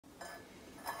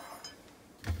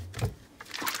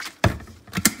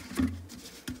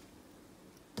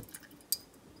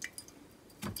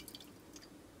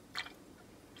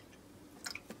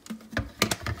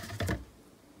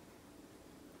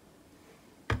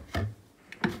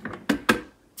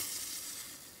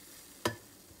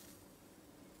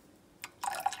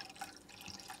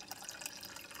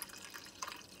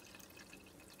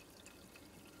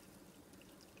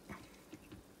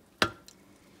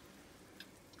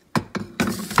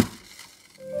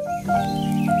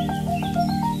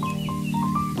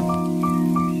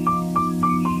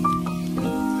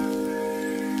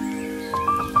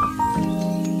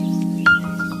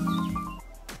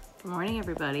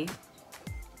everybody.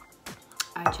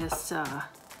 I just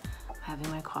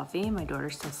having my coffee. My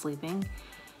daughter's still sleeping.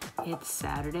 It's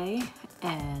Saturday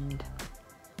and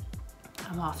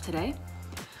I'm off today.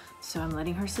 So I'm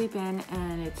letting her sleep in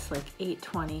and it's like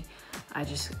 8:20. I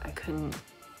couldn't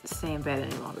stay in bed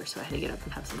any longer, so I had to get up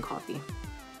and have some coffee.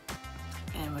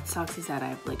 And what sucks is that I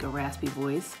have like a raspy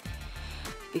voice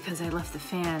because I left the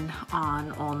fan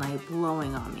on all night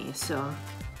blowing on me. So,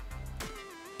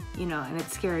 you know, and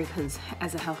it's scary because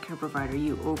as a healthcare provider,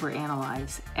 you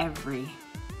overanalyze every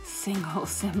single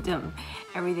symptom,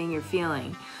 everything you're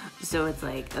feeling. So it's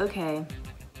like, okay,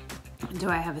 do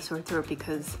I have a sore throat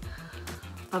because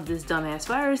of this dumbass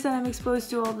virus that I'm exposed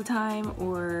to all the time,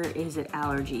 or is it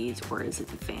allergies, or is it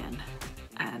the fan?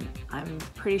 And I'm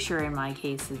pretty sure in my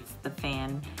case it's the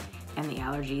fan and the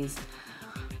allergies,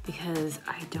 because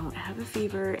I don't have a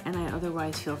fever and I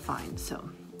otherwise feel fine. So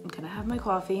I'm gonna have my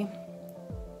coffee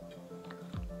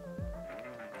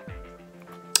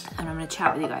and I'm gonna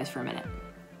chat with you guys for a minute.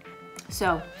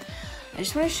 So I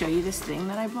just want to show you this thing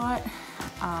that I bought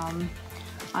on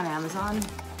Amazon.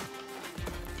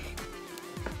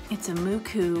 It's a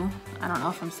Muku, I don't know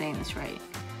if I'm saying this right,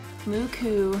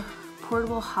 Muku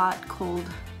portable hot cold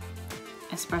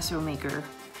espresso maker.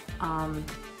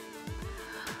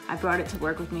 I brought it to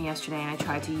work with me yesterday and I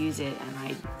tried to use it and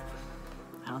I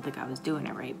don't think I was doing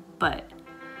it right, but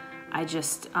I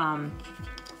just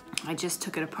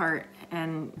took it apart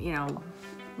and, you know,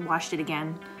 washed it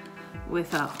again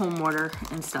with home water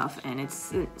and stuff, and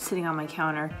it's sitting on my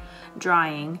counter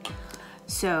drying.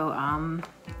 So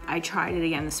I tried it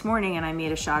again this morning and I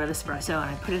made a shot of espresso and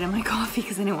I put it in my coffee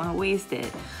because I didn't want to waste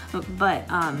it. But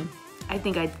I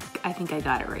think I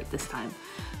got it right this time.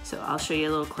 So I'll show you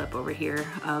a little clip over here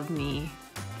of me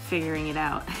figuring it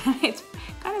out. It's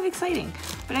kind of exciting.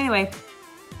 But anyway,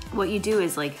 what you do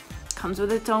is like, comes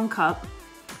with its own cup.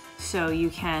 So you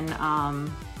can,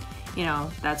 you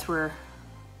know, that's where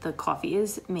the coffee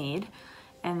is made.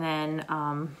 And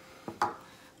then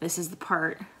this is the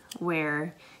part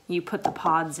where you put the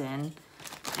pods in.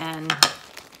 And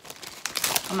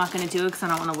I'm not gonna do it because I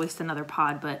don't wanna waste another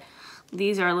pod, but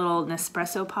these are little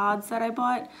Nespresso pods that I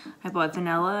bought. I bought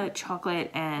vanilla,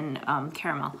 chocolate, and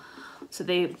caramel. So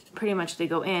they pretty much, they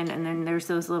go in, and then there's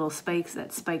those little spikes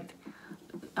that spiked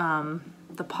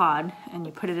the pod, and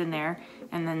you put it in there.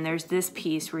 And then there's this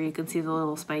piece where you can see the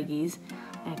little spikies,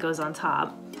 and it goes on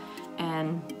top.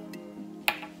 And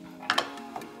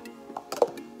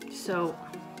so,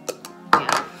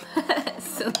 yeah.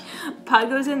 So pod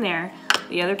goes in there,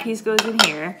 the other piece goes in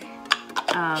here.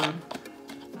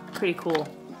 Pretty cool.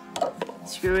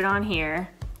 Screw it on here,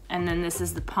 and then this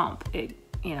is the pump. It,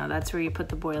 you know, that's where you put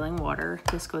the boiling water.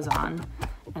 This goes on,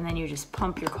 and then you just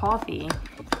pump your coffee,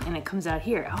 and it comes out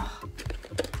here. Oh,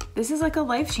 this is like a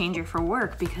life changer for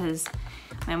work because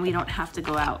then we don't have to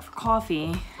go out for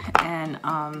coffee, and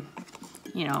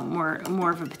you know,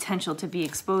 more of a potential to be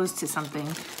exposed to something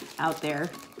out there.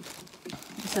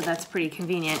 So that's pretty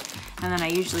convenient. And then I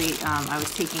usually, I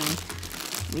was taking,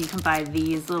 you can buy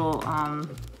these little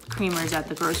creamers at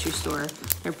the grocery store.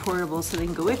 They're portable, so they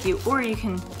can go with you, or you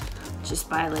can just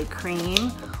buy like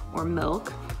cream or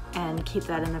milk and keep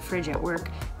that in the fridge at work,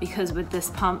 because with this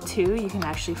pump too, you can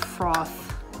actually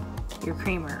froth your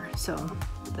creamer. So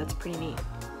that's pretty neat.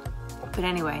 But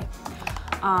anyway,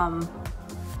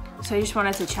 so I just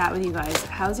wanted to chat with you guys.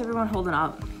 How's everyone holding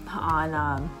up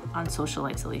on social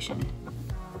isolation?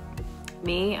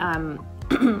 Me,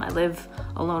 I live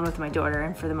alone with my daughter,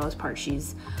 and for the most part,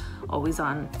 she's always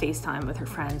on FaceTime with her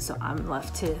friends, so I'm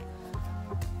left to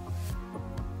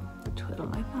twiddle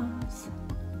my thumbs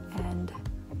and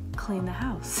clean the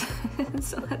house.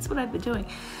 So that's what I've been doing.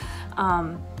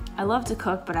 I love to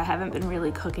cook, but I haven't been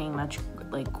really cooking much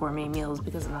like gourmet meals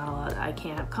because I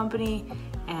can't have company,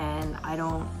 and I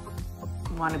don't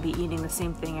want to be eating the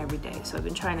same thing every day. So I've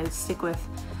been trying to stick with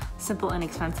simple,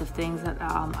 inexpensive things that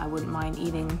I wouldn't mind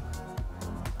eating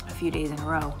a few days in a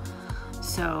row.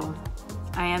 So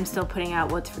I am still putting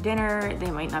out what's for dinner.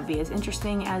 They might not be as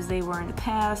interesting as they were in the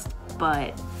past,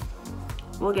 but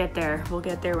we'll get there. We'll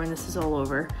get there when this is all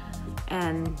over.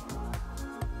 And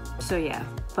so yeah,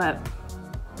 but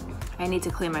I need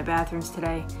to clean my bathrooms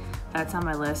today. That's on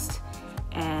my list.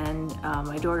 And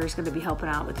my daughter's gonna be helping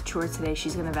out with the chores today.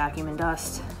 She's gonna vacuum and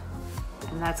dust,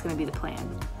 and that's gonna be the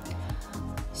plan.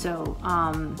 So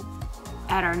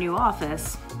at our new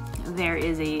office, there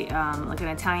is a like an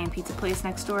Italian pizza place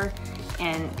next door,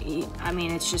 and I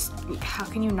mean, it's just, how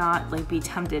can you not like be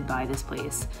tempted by this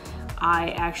place?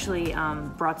 I actually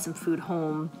brought some food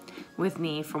home with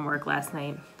me from work last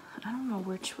night. I don't know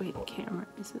which way the camera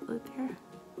is. It lit there?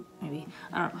 Maybe,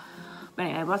 I don't know. But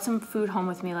anyway, I brought some food home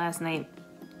with me last night,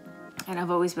 and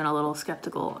I've always been a little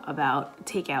skeptical about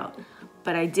takeout,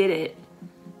 but I did it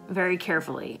very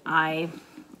carefully.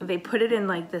 They put it in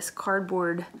like this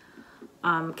cardboard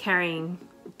carrying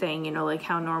thing, you know, like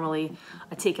how normally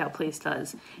a takeout place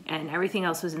does, and everything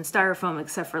else was in styrofoam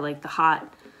except for like the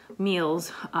hot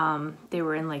meals. They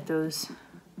were in like those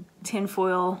tin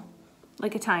foil,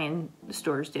 like Italian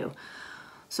stores do.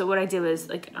 So what I did was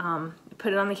like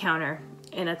put it on the counter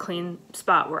in a clean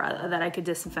spot that I could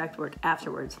disinfect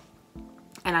afterwards,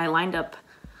 and I lined up.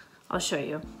 I'll show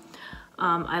you.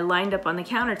 I lined up on the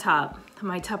countertop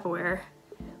my Tupperware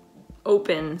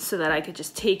open so that I could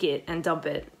just take it and dump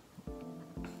it.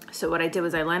 So what I did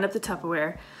was I lined up the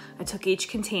Tupperware, I took each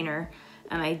container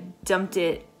and I dumped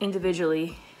it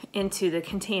individually into the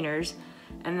containers,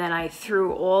 and then I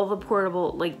threw all the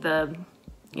portable, like the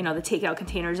takeout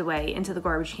containers away into the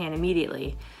garbage can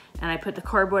immediately. And I put the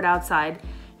cardboard outside,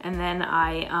 and then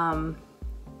I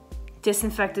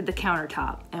disinfected the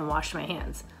countertop and washed my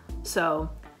hands. So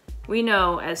we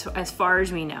know, as far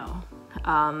as we know,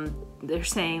 they're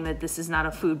saying that this is not a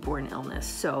foodborne illness.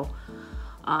 So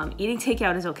eating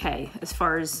takeout is okay, as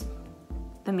far as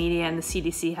the media and the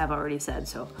CDC have already said.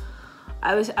 So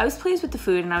I was pleased with the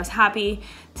food, and I was happy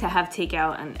to have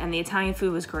takeout, and the Italian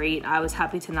food was great. I was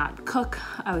happy to not cook.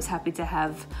 I was happy to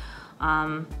have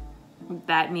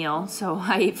that meal. So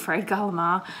I ate fried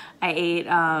calamari. I ate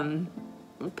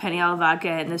penne alla vodka,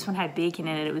 and this one had bacon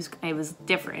in it. It was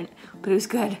different, but it was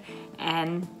good.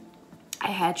 And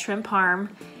I had shrimp parm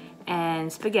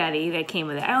and spaghetti that came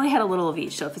with it. I only had a little of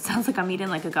each, so if it sounds like I'm eating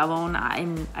like a gabon,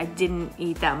 I didn't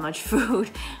eat that much food.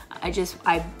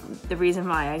 The reason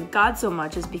why I got so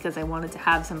much is because I wanted to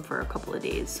have some for a couple of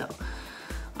days. So,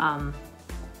 and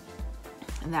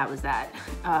that was that.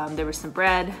 There was some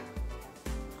bread,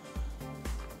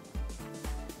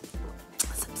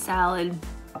 some salad.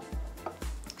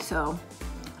 So,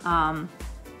 my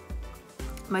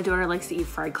daughter likes to eat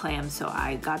fried clams, so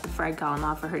I got the fried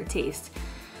calamari for her to taste.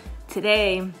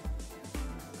 Today,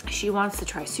 she wants to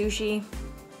try sushi.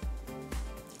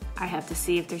 I have to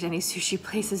see if there's any sushi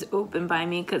places open by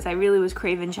me, because I really was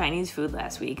craving Chinese food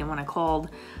last week, and when I called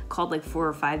like 4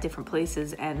 or 5 different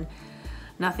places and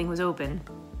nothing was open.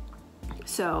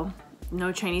 So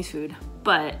no Chinese food.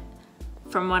 But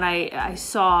from what I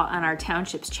saw on our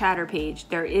township's chatter page,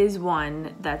 there is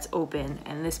one that's open,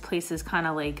 and this place is kind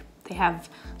of like, they have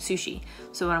sushi.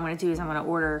 So what I'm gonna do is I'm gonna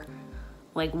order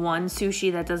like one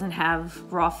sushi that doesn't have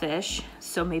raw fish,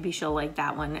 so maybe she'll like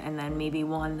that one, and then maybe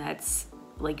one that's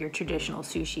like your traditional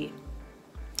sushi,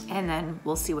 and then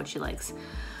we'll see what she likes.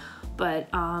 But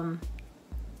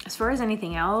as far as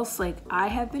anything else, like I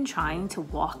have been trying to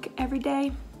walk every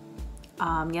day.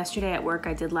 Yesterday at work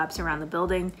I did laps around the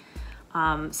building.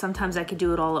 Sometimes I could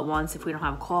do it all at once if we don't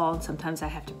have a call, and sometimes I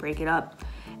have to break it up,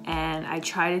 and I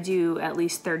try to do at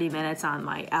least 30 minutes on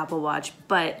my Apple Watch,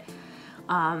 but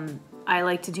I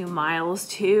like to do miles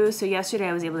too. So yesterday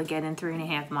I was able to get in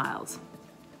 3.5 miles.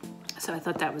 So I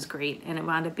thought that was great. And it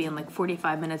wound up being like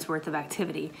 45 minutes worth of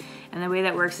activity. And the way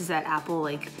that works is that Apple,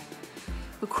 like,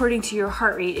 according to your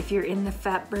heart rate, if you're in the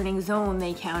fat burning zone,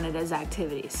 they count it as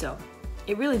activity. So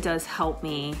it really does help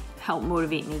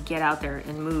motivate me get out there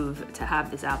and move to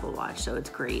have this Apple Watch. So it's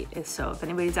great. So if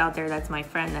anybody's out there that's my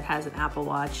friend that has an Apple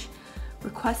Watch,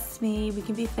 requests me, we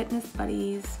can be fitness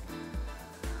buddies.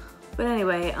 But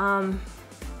anyway, I'm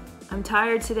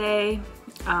tired today,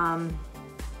 and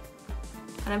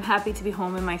I'm happy to be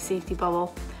home in my safety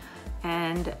bubble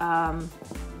and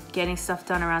getting stuff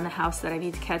done around the house that I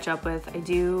need to catch up with. I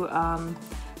do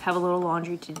have a little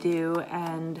laundry to do,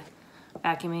 and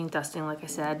vacuuming, dusting, like I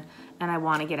said, and I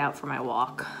want to get out for my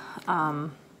walk.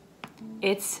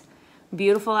 It's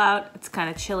beautiful out. It's kind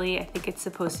of chilly. I think it's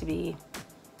supposed to be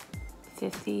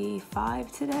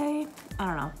 55 today. I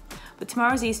don't know. But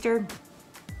tomorrow's Easter,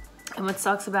 and what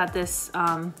sucks about this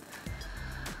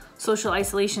social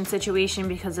isolation situation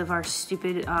because of our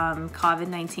stupid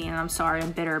COVID-19, and I'm sorry,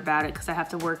 I'm bitter about it because I have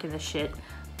to work in this shit.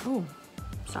 Oh,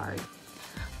 sorry.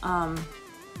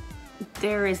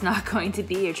 There is not going to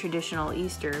be a traditional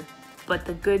Easter, but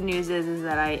the good news is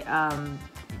that I,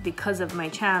 because of my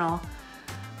channel,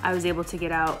 I was able to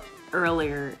get out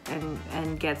earlier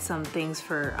and get some things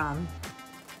for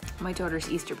my daughter's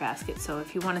Easter basket. So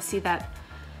if you want to see that,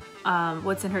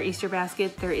 what's in her Easter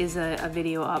basket, there is a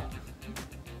video up,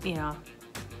 you know,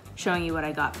 showing you what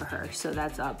I got for her. So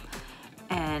that's up,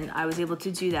 and I was able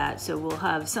to do that. So we'll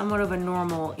have somewhat of a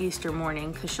normal Easter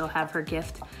morning because she'll have her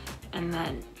gift, and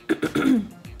then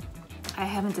I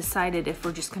haven't decided if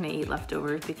we're just gonna eat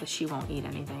leftovers because she won't eat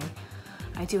anything.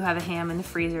 I do have a ham in the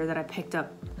freezer that I picked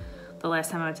up the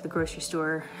last time I went to the grocery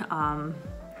store.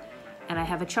 And I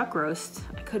have a chuck roast.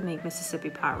 I could make Mississippi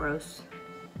pot roast,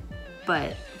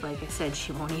 but like I said,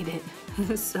 she won't eat it.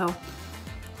 So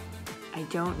I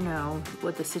don't know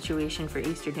what the situation for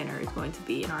Easter dinner is going to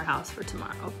be in our house for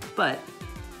tomorrow, but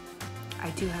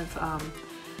I do have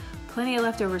plenty of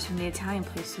leftovers from the Italian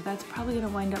place, so that's probably gonna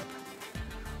wind up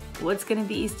what's gonna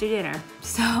be Easter dinner.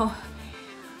 So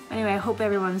anyway, I hope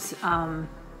everyone's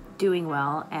doing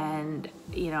well, and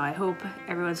you know, I hope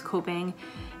everyone's coping.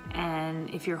 And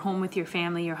if you're home with your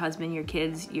family, your husband, your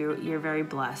kids, you're very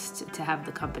blessed to have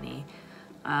the company.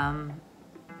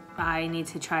 I need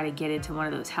to try to get into one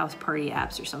of those house party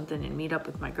apps or something and meet up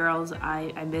with my girls.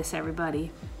 I miss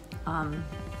everybody. I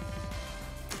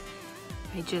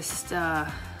just, you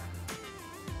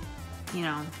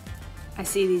know, I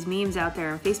see these memes out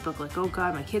there on Facebook like, oh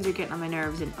God, my kids are getting on my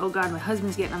nerves, and oh God, my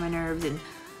husband's getting on my nerves, and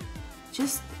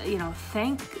just, you know,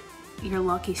 thank your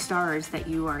lucky stars that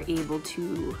you are able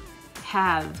to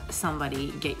have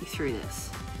somebody get you through this,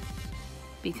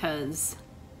 because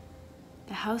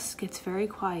the house gets very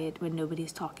quiet when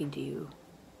nobody's talking to you.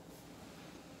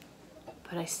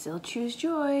 But I still choose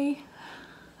joy.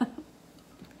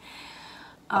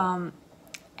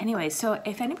 Anyway, so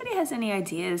if anybody has any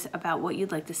ideas about what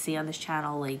you'd like to see on this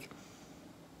channel, like,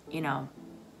 you know,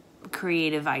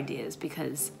 creative ideas,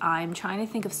 because I'm trying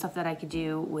to think of stuff that I could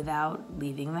do without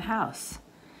leaving the house.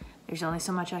 There's only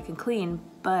so much I can clean,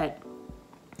 but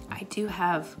I do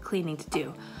have cleaning to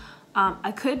do.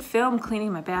 I could film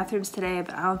cleaning my bathrooms today,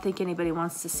 but I don't think anybody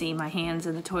wants to see my hands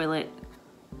in the toilet.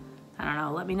 I don't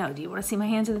know, let me know. Do you want to see my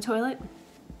hands in the toilet?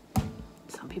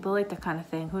 Some people like that kind of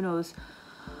thing, who knows?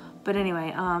 But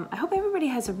anyway, I hope everybody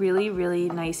has a really, really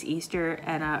nice Easter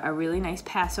and a really nice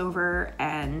Passover,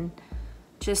 and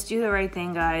just do the right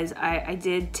thing, guys. I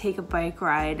did take a bike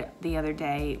ride the other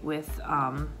day with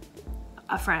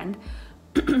a friend,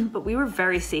 but we were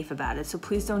very safe about it, so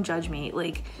please don't judge me.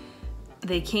 Like,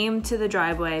 they came to the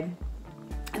driveway,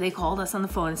 and they called us on the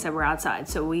phone and said we're outside.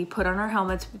 So we put on our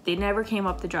helmets. They never came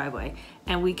up the driveway,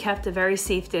 and we kept a very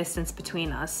safe distance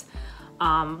between us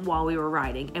while we were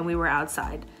riding, and we were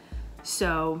outside.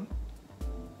 So,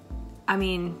 I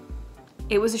mean,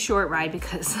 it was a short ride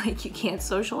because, like, you can't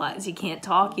socialize, you can't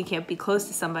talk, you can't be close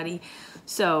to somebody.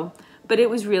 So, but it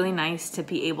was really nice to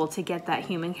be able to get that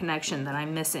human connection that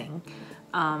I'm missing,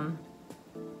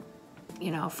 you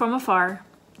know, from afar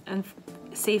and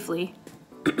safely.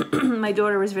 My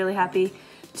daughter was really happy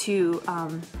to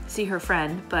see her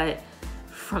friend, but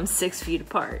from 6 feet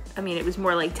apart. I mean, it was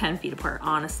more like 10 feet apart,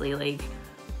 honestly. Like,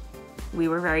 we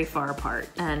were very far apart,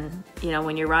 and you know,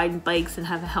 when you're riding bikes and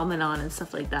have a helmet on and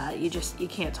stuff like that, you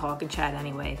can't talk and chat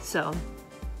anyway. So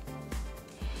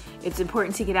it's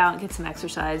important to get out and get some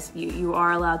exercise. You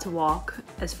are allowed to walk,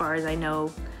 as far as I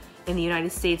know. In the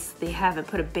United States, they haven't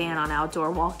put a ban on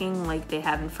outdoor walking like they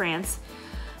have in France.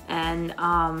 And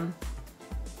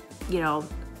you know,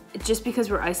 just because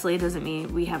we're isolated doesn't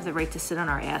mean we have the right to sit on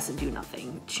our ass and do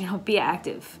nothing. You know, be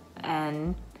active.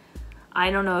 And I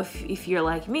don't know if you're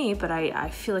like me, but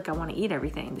I feel like I want to eat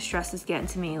everything. The stress is getting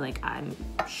to me. Like, I'm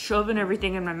shoving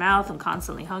everything in my mouth. I'm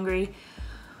constantly hungry.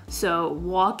 So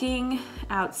walking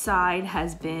outside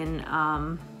has been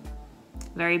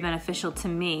very beneficial to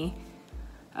me.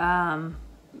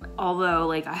 Although,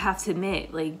 like, I have to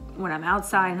admit, like, when I'm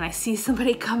outside and I see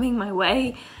somebody coming my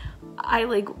way, I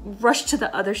like rush to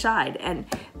the other side. And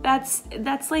that's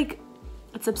like,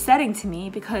 it's upsetting to me,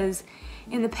 because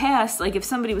in the past, like, if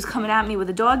somebody was coming at me with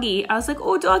a doggy, I was like,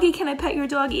 oh, doggy, can I pet your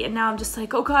doggy? And now I'm just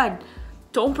like, oh God,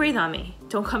 don't breathe on me.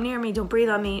 Don't come near me. Don't breathe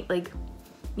on me. Like,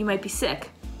 you might be sick.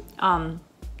 And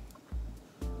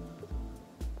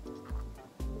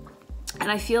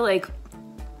I feel like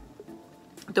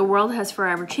the world has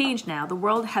forever changed now. The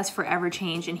world has forever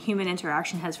changed, and human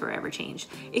interaction has forever changed.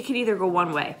 It could either go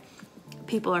one way.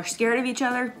 People are scared of each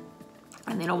other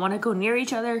and they don't want to go near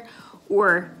each other,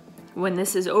 or when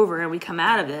this is over and we come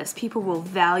out of this, people will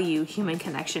value human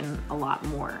connection a lot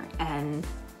more and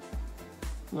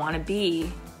want to be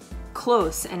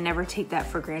close and never take that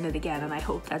for granted again. And I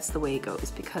hope that's the way it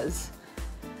goes, because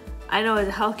I know as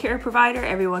a healthcare provider,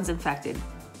 everyone's infected.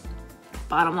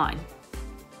 Bottom line,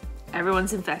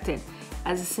 everyone's infected.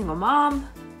 As a single mom,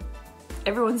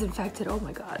 everyone's infected. Oh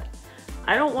my God.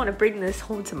 I don't want to bring this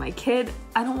home to my kid.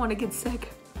 I don't want to get sick.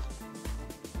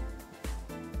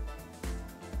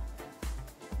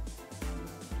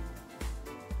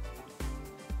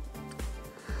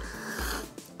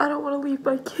 I don't want to leave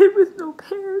my kid with no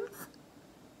parents.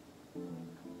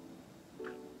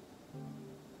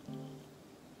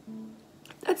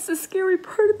 That's the scary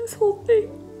part of this whole thing.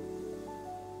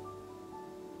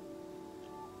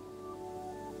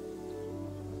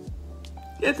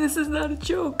 And this is not a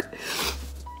joke.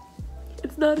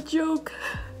 It's not a joke.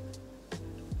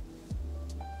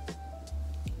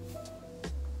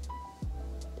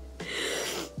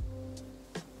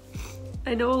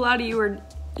 I know a lot of you are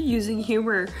using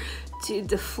humor to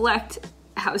deflect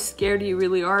how scared you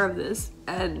really are of this,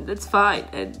 and that's fine.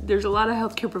 And there's a lot of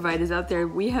healthcare providers out there.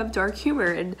 We have dark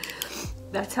humor, and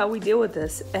that's how we deal with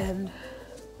this. And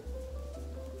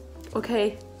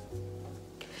okay,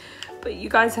 but you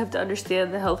guys have to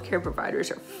understand the healthcare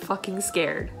providers are fucking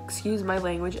scared. Excuse my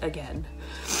language again.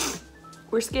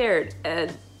 We're scared,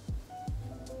 and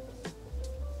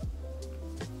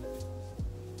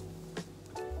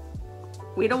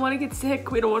we don't want to get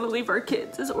sick. We don't want to leave our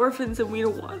kids as orphans, and we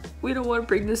don't want to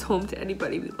bring this home to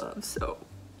anybody we love. So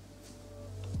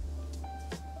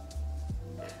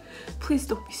please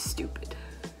don't be stupid.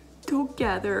 Don't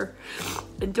gather,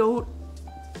 and don't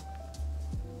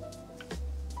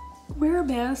wear a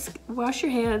mask. Wash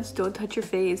your hands. Don't touch your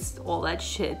face. All that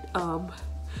shit.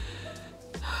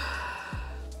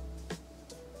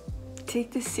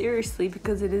 Take this seriously,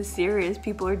 because it is serious.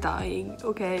 People are dying.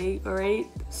 Okay, all right.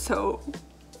 So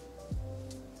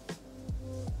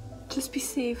just be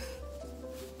safe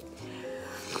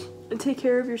and take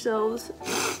care of yourselves,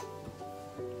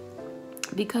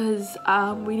 because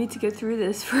we need to get through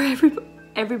this for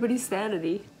everybody's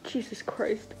sanity. Jesus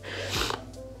Christ.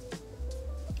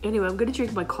 Anyway, I'm gonna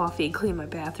drink my coffee and clean my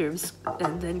bathrooms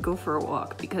and then go for a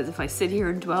walk, because if I sit here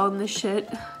and dwell on this shit,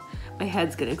 my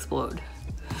head's gonna explode.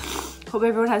 Hope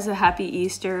everyone has a happy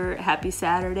Easter, happy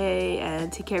Saturday,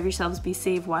 and take care of yourselves. Be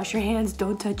safe, wash your hands,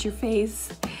 don't touch your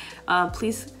face.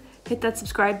 Please hit that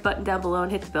subscribe button down below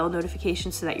and hit the bell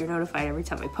notification so that you're notified every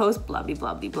time I post. Blah, blah,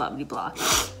 blah, blah, blah, blah.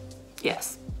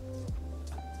 Yes.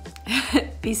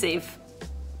 Be safe.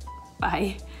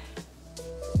 Bye.